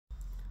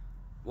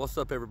What's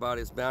up,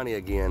 everybody? It's Bounty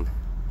again.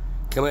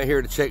 Come out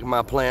here to check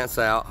my plants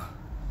out,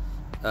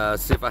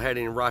 see if I had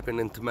any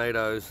ripening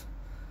tomatoes,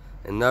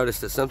 and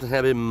noticed that something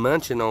had been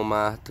munching on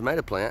my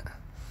tomato plant.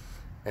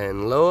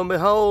 And lo and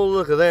behold,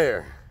 look at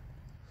there.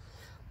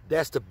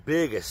 That's the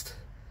biggest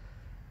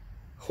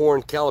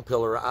horned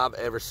caterpillar I've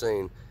ever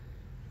seen.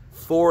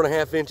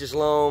 4.5 inches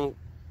long,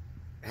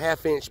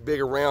 half-inch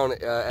big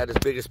around at its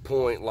biggest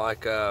point,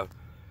 like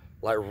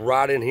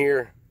right in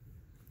here.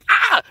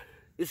 Ah!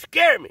 It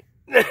scared me.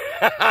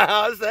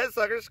 That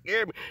sucker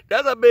scared me.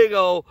 That's a big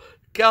old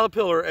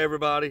caterpillar,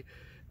 everybody.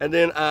 And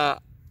then I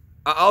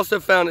also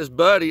found this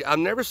buddy. I've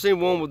never seen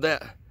one with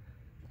that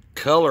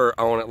color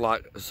on it,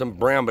 like some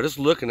brown, but it's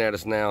looking at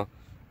us now.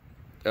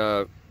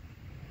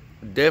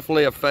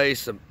 Definitely a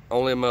face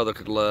only a mother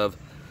could love.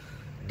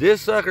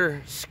 This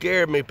sucker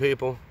scared me,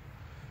 people.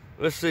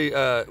 Let's see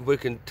if we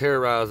can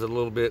terrorize it a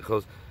little bit,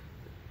 because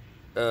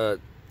I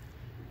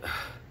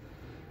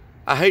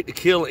hate to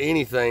kill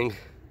anything,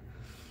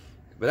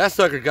 but that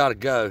sucker gotta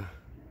go.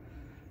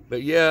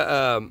 But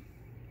yeah,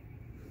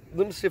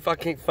 let me see if I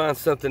can't find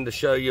something to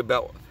show you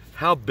about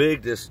how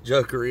big this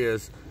joker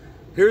is.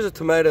 Here's a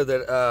tomato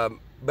that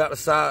about the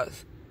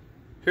size.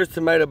 Here's a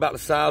tomato about the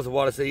size of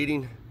what it's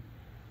eating.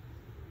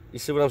 You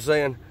see what I'm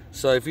saying?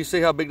 So if you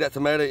see how big that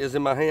tomato is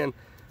in my hand,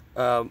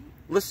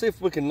 let's see if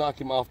we can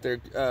knock him off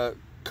there.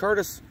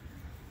 Curtis,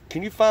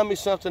 can you find me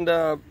something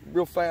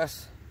real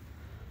fast?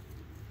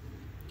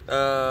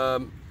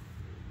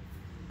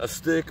 A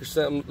stick or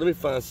something. Let me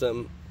find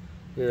something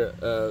here.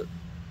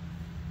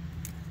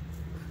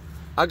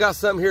 I got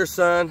something here,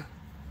 son.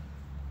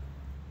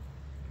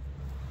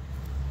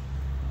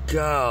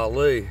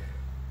 Golly.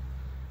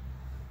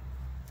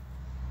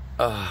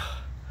 I'm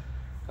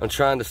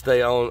trying to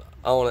stay on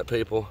it,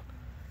 people.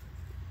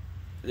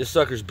 This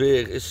sucker's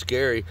big. It's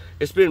scary.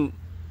 It's been,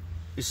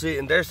 you see,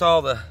 and there's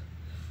all the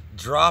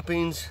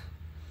droppings.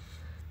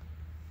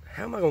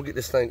 How am I gonna get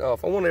this thing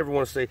off? I want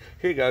everyone to see.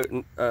 Here you go.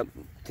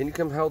 Can you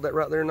come hold that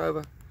right there,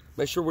 Nova?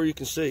 Make sure where you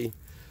can see.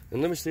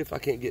 And let me see if I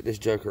can't get this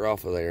joker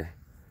off of there.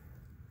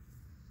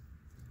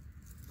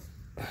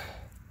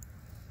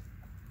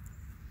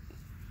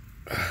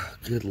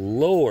 Good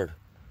Lord.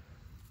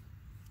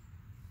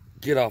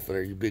 Get off of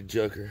there, you big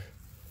joker.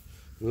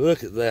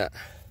 Look at that.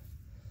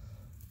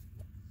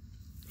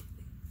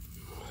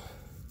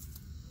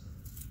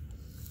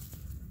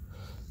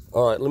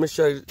 All right, let me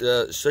show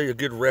you a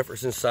good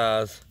reference in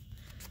size.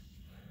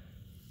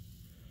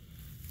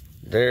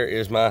 There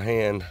is my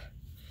hand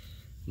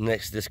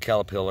next to this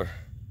caterpillar.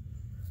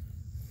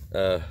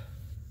 Good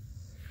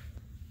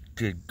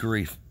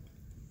grief.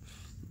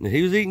 Now,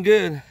 he was eating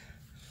good,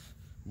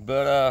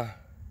 but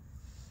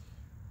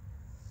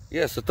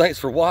yeah, so thanks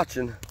for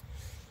watching.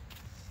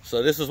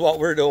 So this is what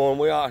we're doing.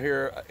 We're out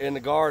here in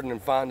the garden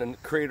and finding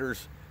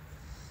critters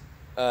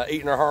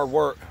eating our hard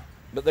work,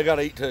 but they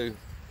gotta eat too.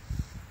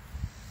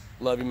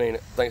 Love you, mean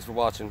it. Thanks for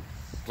watching.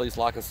 Please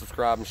like and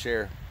subscribe and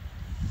share.